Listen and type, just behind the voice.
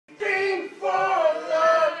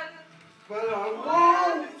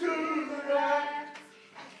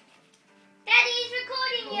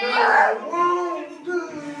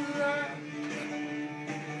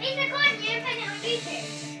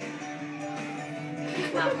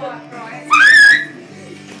happen.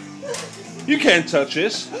 You can't touch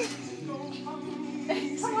this. Come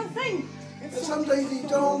on, sing. Some days they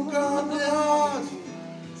don't come down.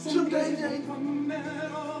 Some days they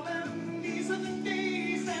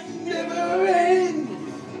never end.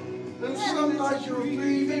 And some nights you're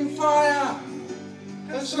breathing fire.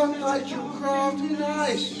 And some nights you're crafting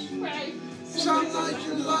ice. Some nights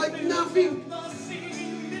you're like nothing.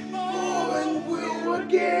 Oh, and will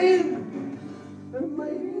again. And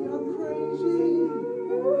maybe I'm crazy.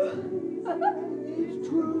 It's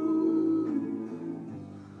true.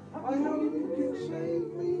 I know you can save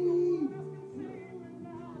me.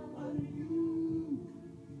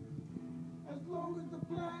 As long as the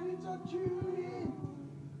planets are tuning,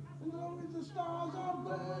 as long as the stars are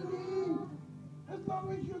burning, as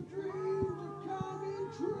long as your dreams are coming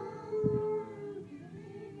true.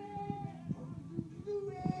 Do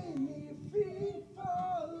anything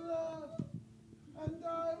for love, and I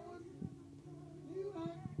would,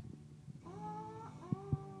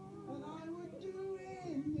 and I would do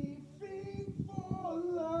anything for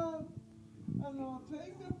love, and I'll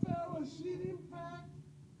take the power sitting back.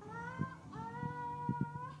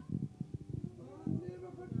 But I'll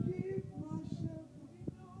never forgive myself.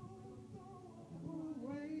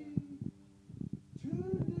 Away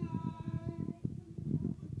tonight.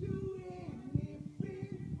 Do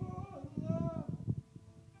anything for love.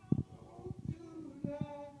 Won't do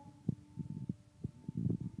that.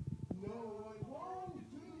 No, I won't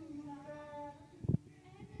do that.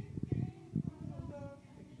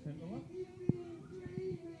 You've been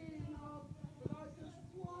dreaming of, but I just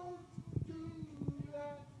won't do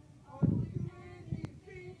that. I would do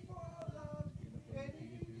anything for love.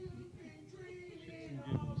 Anything you've been dreaming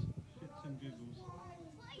of. Shits and giggles.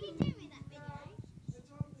 What are you doing in that video?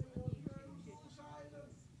 It's only one beautiful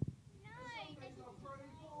silence. No, Something I pray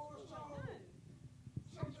for a soul.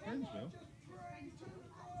 Friends will. Just pray to the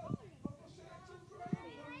God of the sex and drugs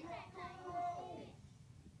and rock and roll.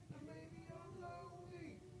 And maybe I'm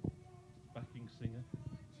lonely. Backing singer.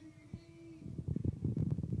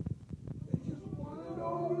 It's just one and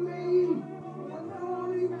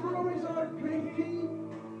only promise I can keep.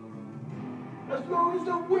 As long as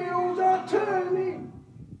the wheels are turning,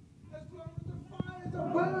 as long as the fires are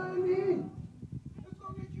burning, as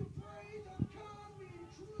long as your prayers are coming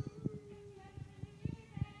true.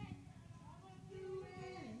 Do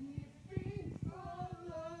anything for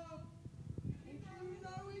love, if you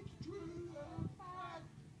know it's true and fact.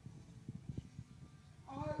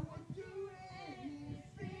 I would do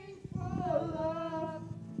anything for love,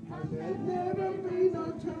 and there'd never be no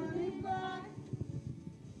turning back.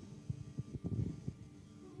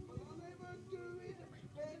 But I'll never do it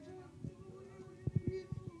better.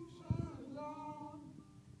 It's so long,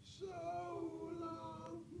 so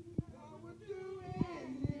long. I would do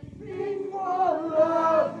anything for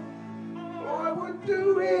love. I would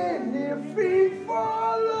do anything for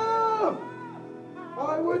love.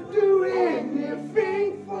 I would do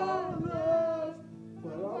anything for love,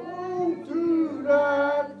 but I won't do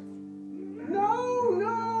that. No,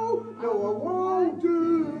 no, no, I won't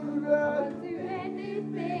do that. Do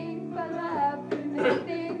anything for love,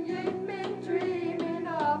 anything you've been dreaming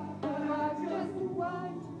of. I just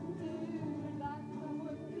want to do that. I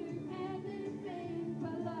would do anything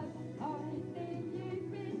for love, anything you've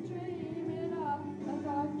been dreaming of. And I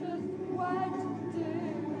just want to do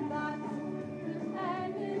that. Do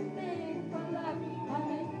anything for love,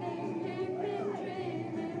 anything you've been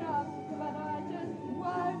dreaming of. But I just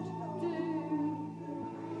want to.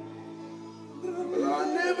 But I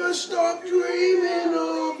never stop dreaming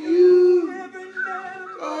of you,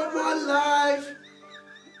 of my life.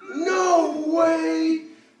 No way.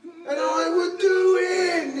 And I would do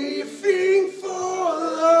anything for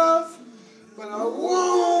love, but I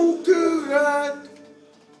won't do that.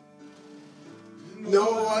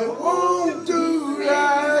 No, I won't do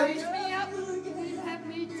that. Raise me up, you have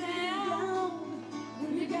me down.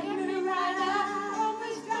 You get me right up on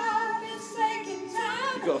this God-forsaken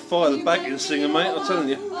town. You've got to fire the backing singer, mate, I'm telling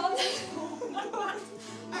you.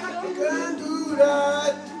 I can't do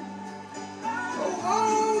that.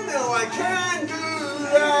 Oh, no, I can't do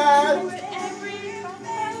that.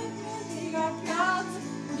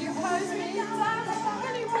 You hose me down like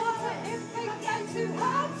holy water if it gets too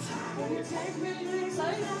hot. You take me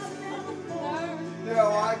close. No,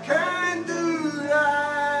 I can't do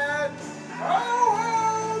that.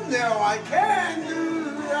 Oh, no, I can't do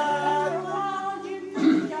that. You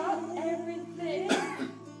forgot everything.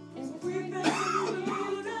 If we've been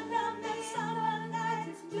moved and down the summer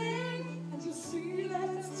nights fling, and you see that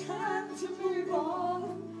it's time to move on.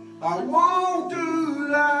 I won't do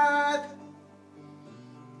that.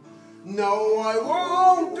 No, I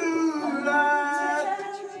won't do that.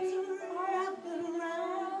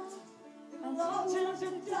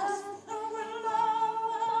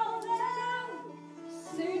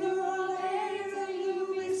 Sooner or later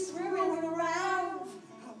you'll be screwing around.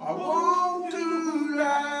 I won't